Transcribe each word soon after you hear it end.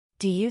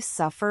Do you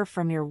suffer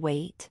from your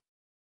weight?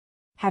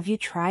 Have you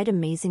tried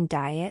amazing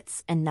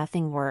diets and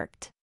nothing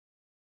worked?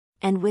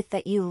 And with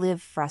that you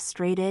live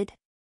frustrated?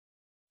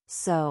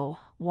 So,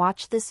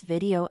 watch this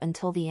video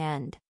until the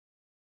end.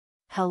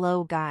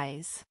 Hello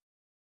guys.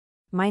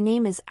 My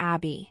name is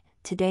Abby.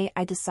 Today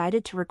I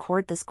decided to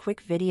record this quick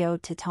video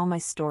to tell my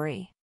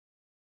story.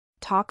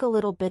 Talk a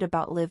little bit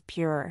about Liv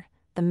Pure,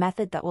 the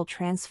method that will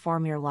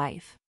transform your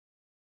life.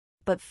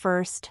 But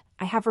first,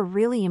 I have a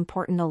really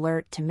important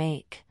alert to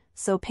make,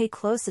 so pay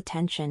close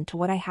attention to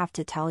what I have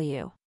to tell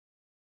you.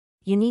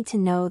 You need to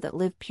know that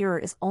Liv Pure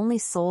is only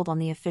sold on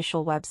the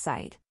official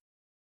website.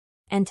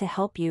 And to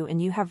help you and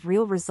you have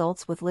real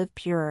results with Liv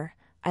Pure,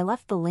 I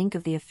left the link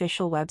of the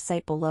official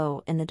website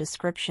below in the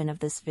description of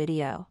this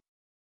video.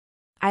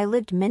 I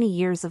lived many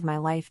years of my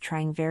life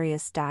trying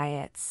various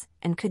diets,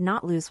 and could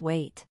not lose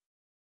weight.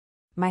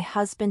 My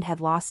husband had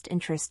lost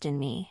interest in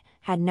me,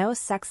 had no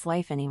sex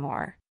life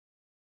anymore.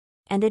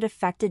 And it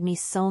affected me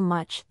so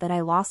much that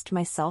I lost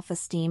my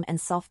self-esteem and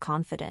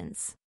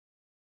self-confidence.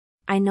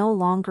 I no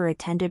longer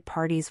attended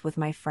parties with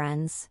my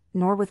friends,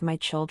 nor with my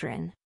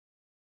children.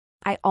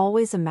 I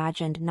always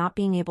imagined not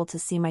being able to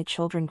see my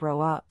children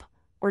grow up,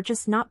 or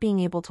just not being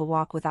able to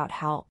walk without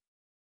help.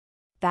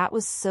 That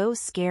was so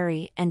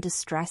scary and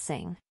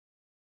distressing.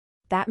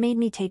 That made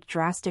me take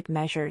drastic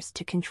measures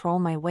to control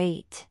my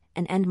weight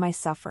and end my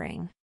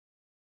suffering.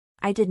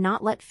 I did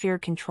not let fear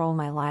control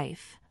my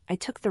life. I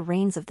took the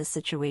reins of the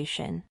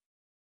situation.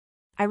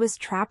 I was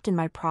trapped in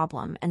my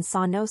problem and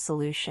saw no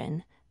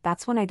solution.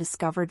 That's when I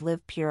discovered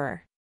Liv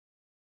Pure.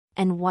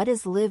 And what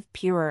is Liv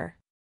Pure?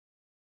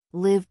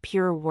 Liv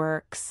Pure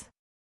works.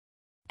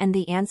 And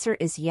the answer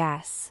is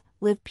yes,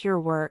 Liv Pure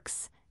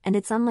works, and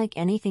it's unlike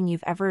anything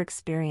you've ever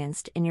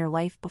experienced in your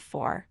life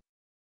before.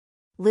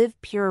 Liv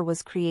Pure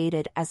was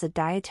created as a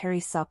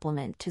dietary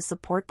supplement to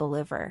support the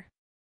liver.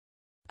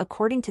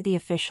 According to the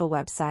official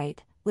website,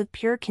 Liv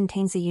Pure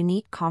contains a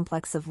unique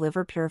complex of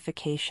liver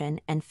purification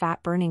and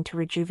fat burning to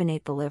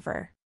rejuvenate the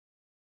liver.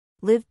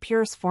 Liv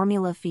Pure's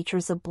formula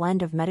features a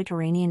blend of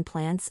Mediterranean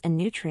plants and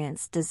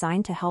nutrients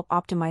designed to help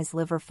optimize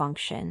liver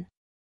function.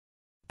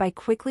 By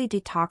quickly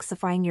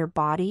detoxifying your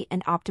body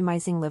and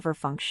optimizing liver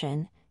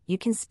function, you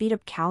can speed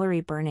up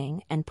calorie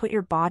burning and put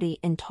your body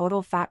in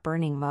total fat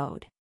burning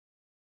mode.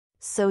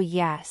 So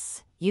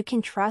yes, you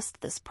can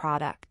trust this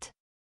product.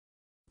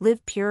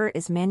 Liv Pure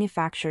is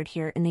manufactured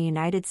here in the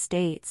United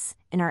States,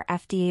 in our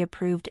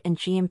FDA-approved and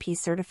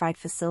GMP-certified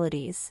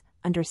facilities,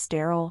 under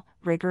sterile,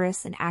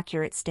 rigorous and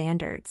accurate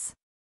standards.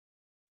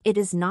 It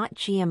is not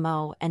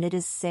GMO and it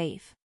is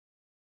safe.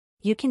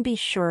 You can be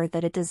sure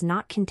that it does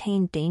not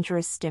contain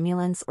dangerous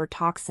stimulants or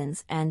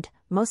toxins and,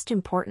 most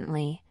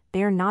importantly,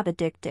 they are not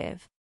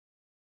addictive.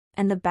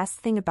 And the best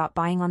thing about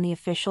buying on the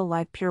official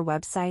Liv Pure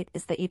website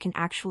is that you can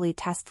actually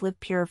test Liv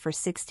Pure for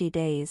 60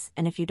 days,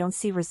 and if you don't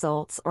see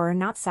results or are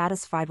not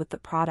satisfied with the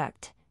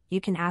product,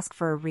 you can ask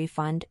for a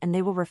refund and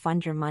they will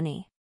refund your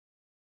money.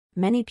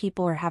 Many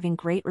people are having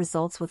great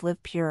results with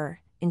Liv Pure,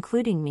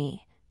 including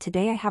me.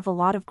 Today I have a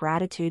lot of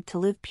gratitude to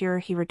Liv Pure.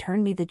 He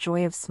returned me the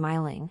joy of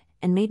smiling,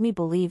 and made me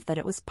believe that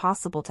it was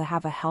possible to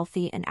have a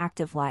healthy and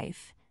active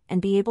life,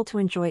 and be able to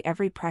enjoy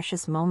every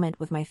precious moment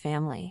with my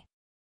family.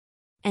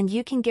 And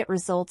you can get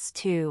results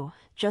too,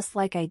 just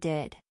like I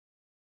did.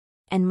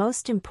 And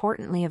most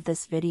importantly of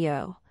this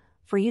video,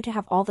 for you to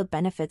have all the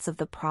benefits of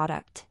the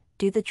product,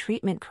 do the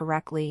treatment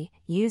correctly,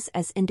 use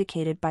as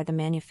indicated by the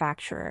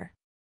manufacturer.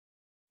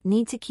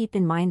 Need to keep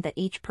in mind that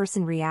each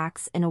person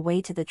reacts in a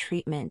way to the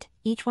treatment,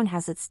 each one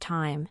has its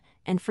time,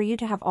 and for you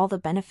to have all the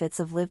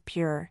benefits of Liv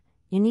Pure,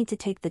 you need to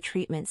take the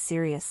treatment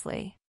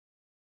seriously.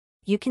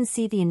 You can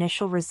see the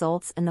initial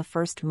results in the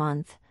first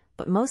month,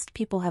 but most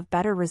people have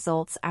better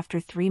results after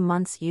 3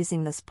 months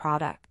using this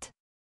product.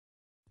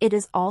 It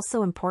is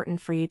also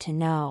important for you to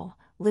know,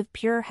 Liv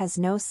Pure has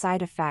no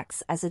side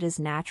effects as it is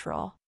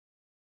natural.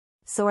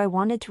 So I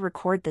wanted to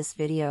record this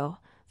video,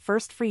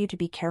 first for you to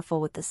be careful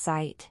with the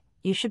site.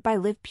 You should buy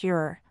Liv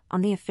Pure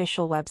on the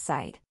official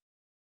website.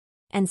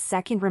 And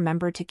second,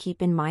 remember to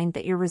keep in mind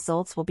that your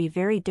results will be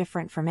very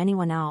different from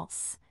anyone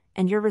else,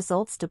 and your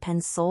results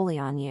depend solely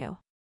on you.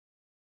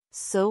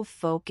 So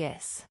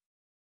focus.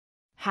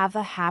 Have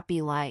a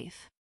happy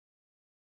life.